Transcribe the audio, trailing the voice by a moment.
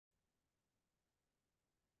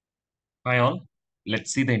Hi all.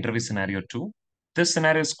 Let's see the interview scenario 2. This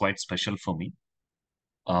scenario is quite special for me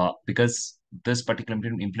because this particular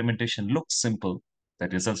implementation looks simple. The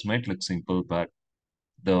results might look simple, but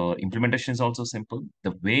the implementation is also simple.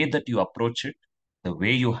 The way that you approach it, the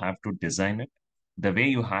way you have to design it, the way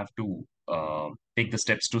you have to take the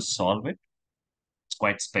steps to solve it, it's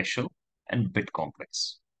quite special and bit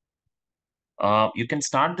complex. You can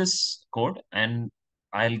start this code and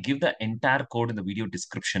I'll give the entire code in the video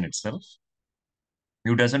description itself.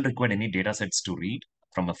 You doesn't require any data sets to read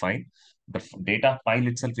from a file. The data file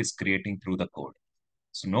itself is creating through the code.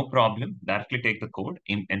 So no problem. Directly take the code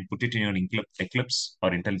in and put it in your Eclipse or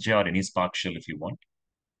IntelliJ or any Spark shell if you want.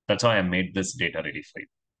 That's how I made this data ready file.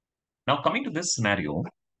 Now coming to this scenario,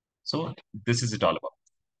 so this is it all about.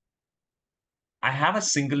 I have a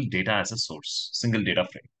single data as a source, single data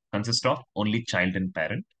frame, consists of only child and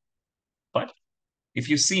parent. But if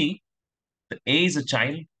you see, the A is a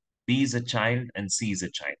child, B is a child, and C is a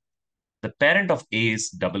child. The parent of A is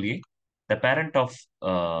double A. The parent of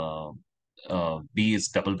B is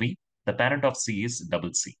double B. The parent of C is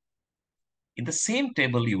double C. In the same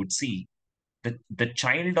table, you would see that the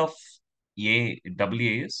child of A, double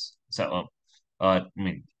A is,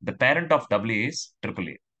 the parent of double A is triple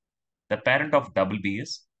A. The parent of double B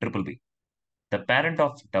is triple B. The parent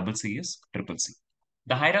of double C is triple C.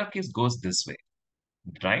 The hierarchy goes this way,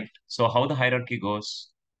 right? So how the hierarchy goes?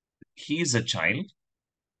 He is a child.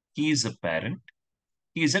 He is a parent.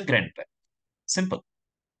 He is a grandparent. Simple.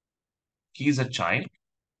 He is a child.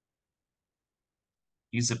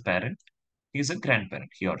 He is a parent. He is a grandparent,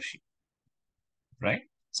 he or she, right?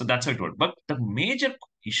 So that's how it works. But the major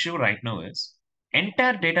issue right now is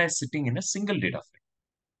entire data is sitting in a single data frame.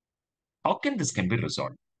 How can this can be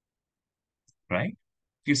resolved, right?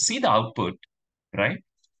 If you see the output, right,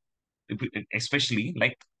 especially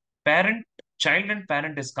like parent, child and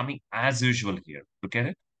parent is coming as usual here. Look at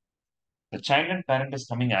it. The child and parent is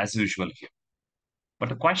coming as usual here. But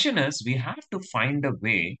the question is, we have to find a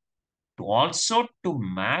way to also to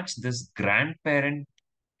match this grandparent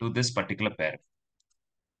to this particular parent.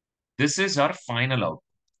 This is our final output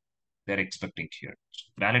they're expecting here.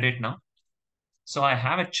 Validate now. So I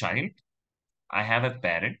have a child, I have a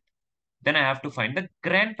parent, then I have to find the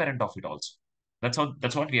grandparent of it also. That's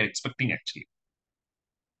what we are expecting actually.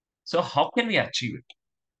 So how can we achieve it?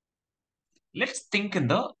 Let's think in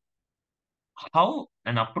the how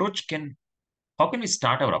an approach can how can we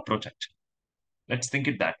start our approach actually? Let's think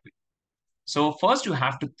it that way. So first you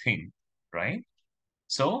have to think, right?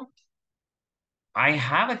 So I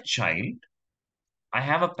have a child, I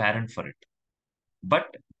have a parent for it.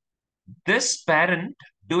 But this parent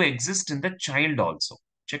do exist in the child also.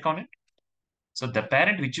 Check on it. So the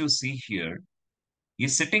parent which you see here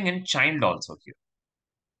is sitting in child also here.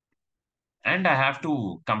 And I have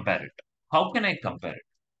to compare it. How can I compare it?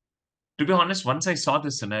 To be honest, once I saw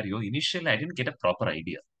this scenario, initially I didn't get a proper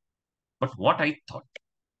idea. But what I thought,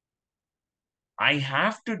 I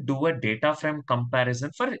have to do a data frame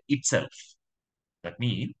comparison for itself. That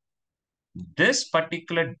means this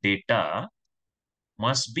particular data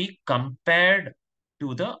must be compared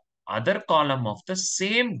to the other column of the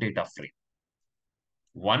same data frame.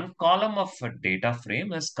 One column of a data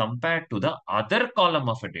frame is compared to the other column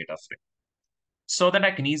of a data frame, so that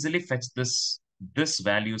I can easily fetch this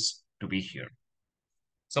values to be here.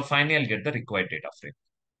 So finally, I'll get the required data frame.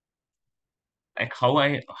 Like how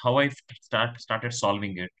I started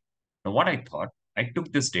solving it. Now, what I thought, I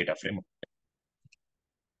took this data frame,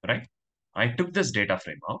 right? I took this data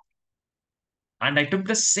frame out, and I took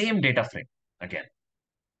the same data frame again.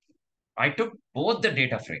 I took both the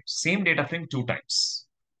data frames, same data frame 2 times.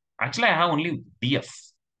 Actually, I have only df,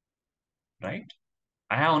 right?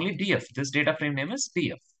 I have only df. This data frame name is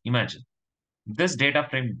df. Imagine this data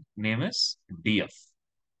frame name is df,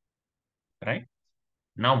 right?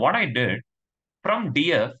 Now, what I did from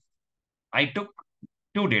df, I took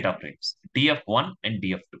two data frames, df1 and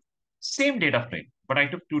df2. Same data frame, but I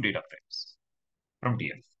took two data frames from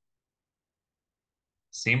df.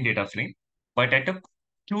 Same data frame, but I took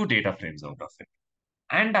two data frames out of it.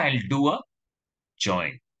 And I'll do a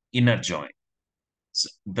join, inner join. So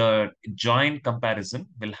the join comparison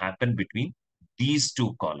will happen between these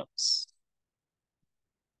two columns.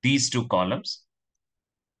 These two columns,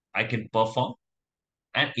 I can perform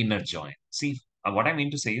an inner join. See, what I mean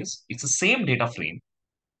to say is, it's the same data frame,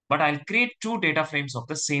 but I'll create two data frames of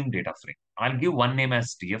the same data frame. I'll give one name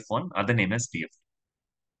as df1, other name as df2.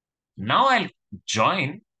 Now I'll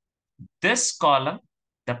join this column,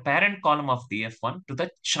 the parent column of df1 to the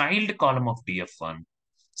child column of df1,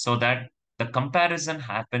 so that the comparison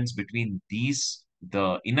happens between these,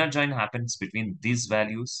 the inner join happens between these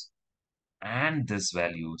values and this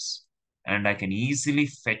values, and I can easily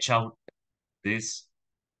fetch out this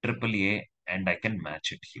AAA and I can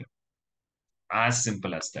match it here. As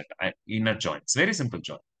simple as that. Inner joins, very simple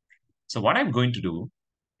join. So what I'm going to do,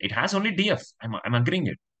 it has only df. I'm agreeing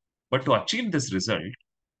it. But to achieve this result,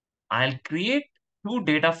 I'll create two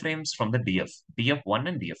data frames from the df1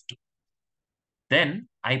 and df2. Then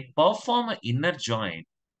I perform an inner join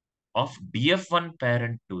of df1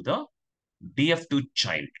 parent to the df2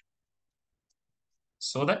 child.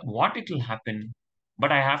 So that what it will happen,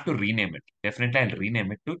 but I have to rename it. Definitely I'll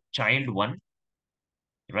rename it to child1,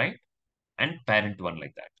 right? And parent1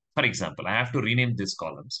 like that. For example, I have to rename these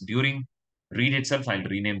columns. During read itself, I'll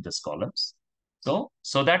rename these columns. So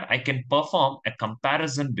that I can perform a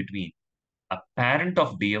comparison between a parent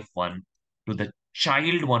of df1 to the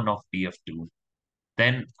child one of df2.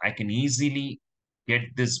 Then I can easily get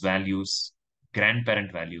these values,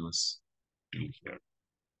 grandparent values to here.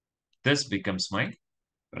 This becomes my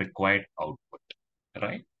required output,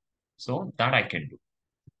 right? So that I can do.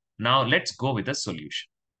 Now let's go with the solution.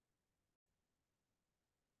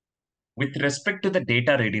 With respect to the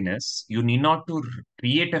data readiness, you need not to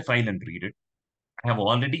create a file and read it. I have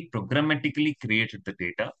already programmatically created the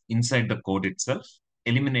data inside the code itself,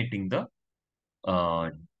 eliminating the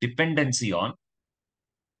dependency on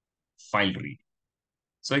file read.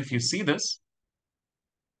 So if you see this,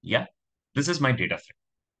 yeah, this is my data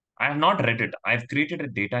frame. I have not read it. I've created a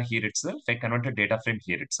data here itself. I converted data frame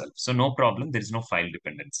here itself. So no problem. There is no file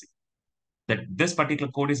dependency. That this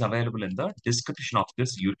particular code is available in the description of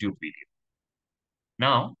this YouTube video.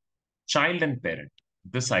 Now, child and parent,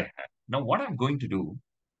 this I have. Now, what I'm going to do,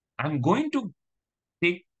 I'm going to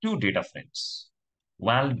take two data frames.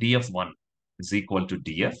 Val df1 is equal to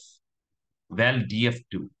df, val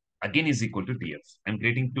df2 again is equal to df. I'm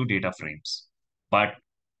creating two data frames, but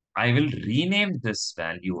I will rename this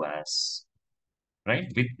value as,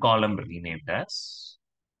 right, with column renamed as,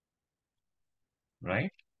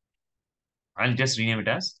 right? I'll just rename it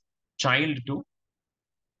as child2,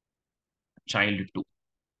 child2,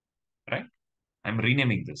 right? I'm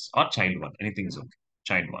renaming this, or child1, anything is okay,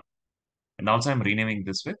 child1. And also I'm renaming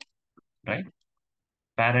this with, right,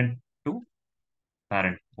 parent2,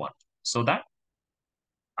 parent1. So that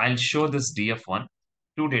I'll show this df1.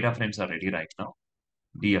 Two data frames are ready right now.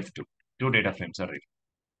 df2. Two data frames are ready.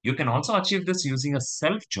 You can also achieve this using a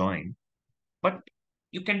self join, but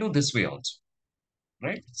you can do this way also,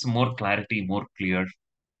 right? It's more clarity, more clear.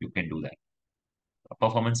 You can do that. The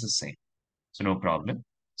performance is same, so no problem.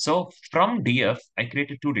 So from df, I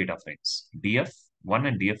created two data frames, df1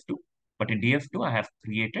 and df2. But in df2, I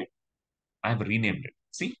have renamed it.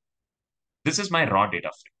 See, this is my raw data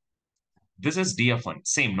frame. This is df1,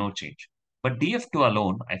 same, no change. But df2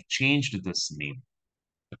 alone, I've changed this name,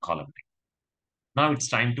 the column name. Now it's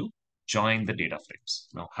time to join the data frames.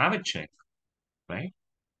 Now have a check, right?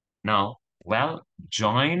 Now, well,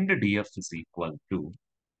 joined df is equal to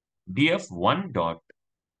df1 dot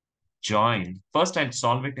join. First, I'll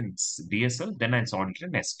solve it in DSL, then I'll solve it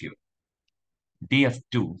in SQL.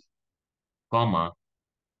 df2, comma.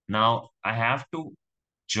 Now I have to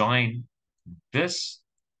join this.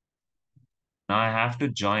 Now I have to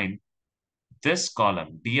join this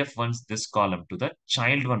column, df1's this column to the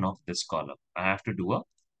child one of this column. I have to do a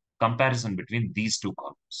comparison between these two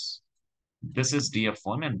columns. This is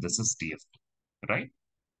df1 and this is df2, right?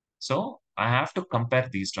 So I have to compare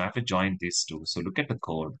these two. I have to join these two. So look at the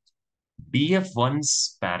code.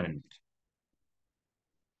 df1's parent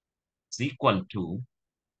is equal to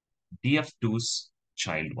df2's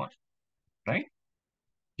child one, right?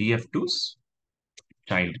 df2's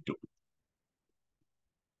child two.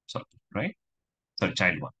 So, right? Sorry,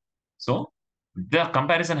 child one. So the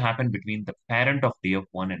comparison happened between the parent of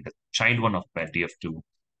df1 and the child one of df2,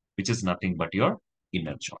 which is nothing but your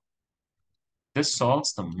inner join. This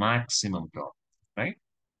solves the maximum problem, right?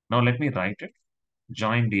 Now let me write it.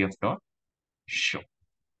 Join df dot show.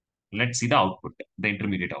 Let's see the output, the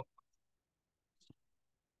intermediate output.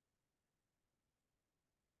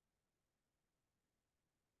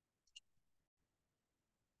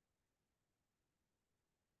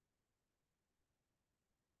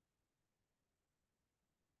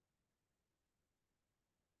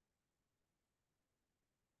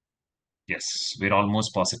 Yes, we're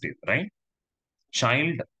almost positive, right?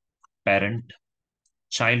 Child, parent,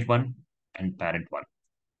 child one, and parent one.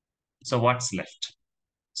 So what's left?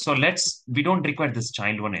 So we don't require this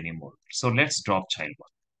child one anymore. So let's drop child one.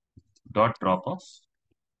 Dot drop of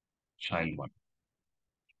child one.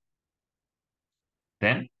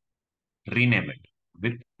 Then rename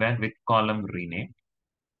it with column rename,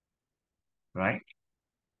 right?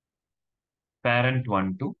 Parent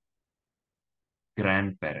one to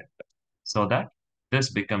grandparent so that this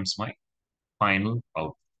becomes my final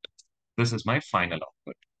output. This is my final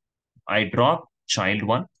output. I drop child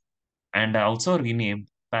 1 and I also rename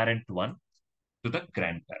parent 1 to the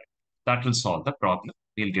grandparent. That will solve the problem.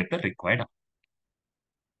 We'll get the required output.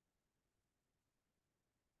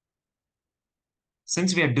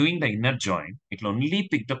 Since we are doing the inner join, it will only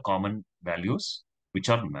pick the common values which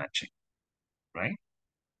are matching, right?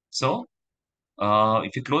 So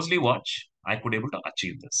if you closely watch, I could able to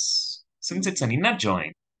achieve this. Since it's an inner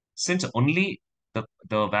join, since only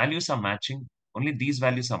the values are matching, only these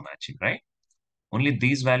values are matching, right? Only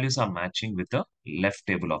these values are matching with the left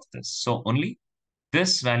table of this. So only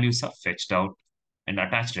this values are fetched out and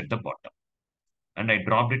attached at the bottom. And I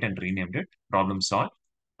dropped it and renamed it. Problem solved.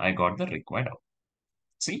 I got the required output.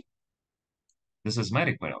 See, this is my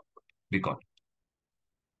required output. We got it.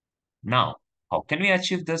 Now, how can we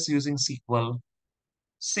achieve this using SQL?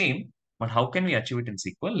 Same, but how can we achieve it in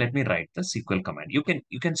SQL? Let me write the SQL command. You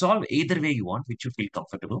can solve either way you want, which you feel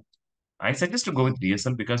comfortable. I suggest to go with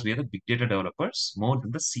DSL because we are the big data developers more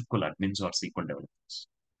than the SQL admins or SQL developers.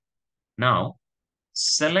 Now,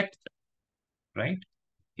 select, right?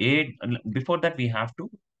 Before that, we have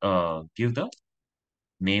to give the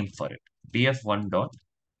name for it. df1 dot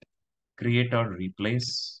create or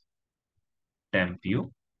replace temp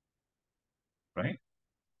view, right?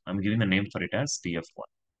 I'm giving the name for it as df1.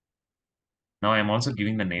 Now I'm also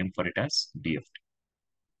giving the name for it as df2.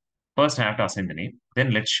 First, I have to assign the name.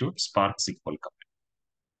 Then let's shoot Spark SQL command.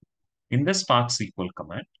 In the Spark SQL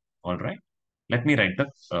command, all right, let me write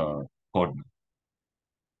the code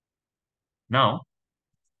now.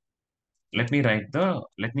 Let me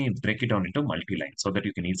break it down into multi-line so that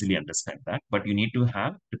you can easily understand that. But you need to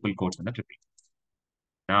have triple quotes in the triple.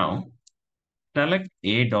 Now, select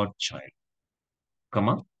a dot child,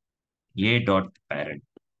 comma, a dot parent,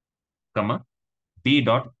 comma, b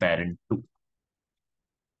dot parent 2,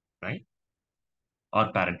 right?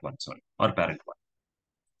 Or parent 1, sorry, or parent 1.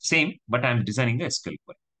 Same, but I'm designing the SQL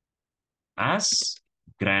query as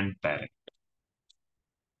grandparent.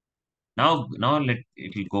 Now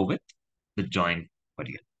it will go with the join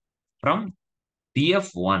query. From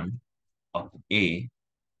df1 of A,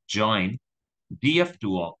 join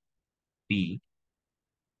df2 of B,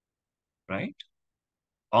 right?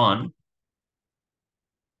 On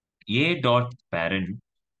A dot parent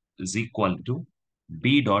is equal to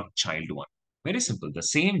B dot child 1. Very simple. The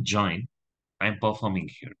same join I'm performing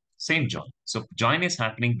here. Same join. So join is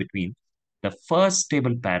happening between the first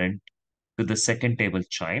table parent to the second table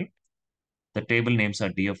child. The table names are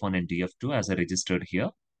df1 and df2 as I registered here.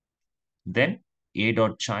 Then A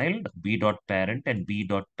dot child, B dot parent, and B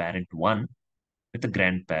dot parent 1 with the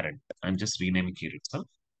grandparent. I'm just renaming here itself.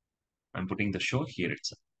 I'm putting the show here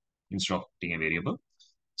itself instead of putting a variable.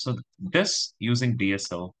 So this using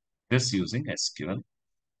DSL, this using SQL,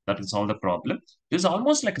 that will solve the problem. This is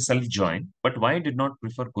almost like a self-join, but why I did not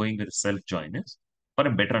prefer going with a self-join is for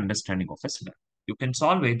a better understanding of a scenario. You can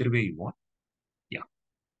solve either way you want. Yeah.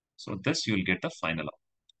 So this you'll get the final output.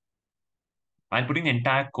 I'm putting the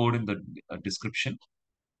entire code in the description.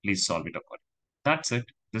 Please solve it accordingly. That's it.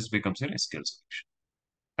 This becomes your SQL solution.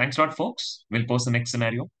 Thanks a lot, folks. We'll post the next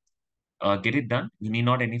scenario. Get it done. You need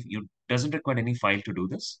not any, you doesn't require any file to do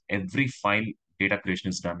this. Every file data creation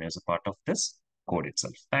is done as a part of this code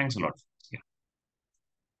itself. Thanks a lot.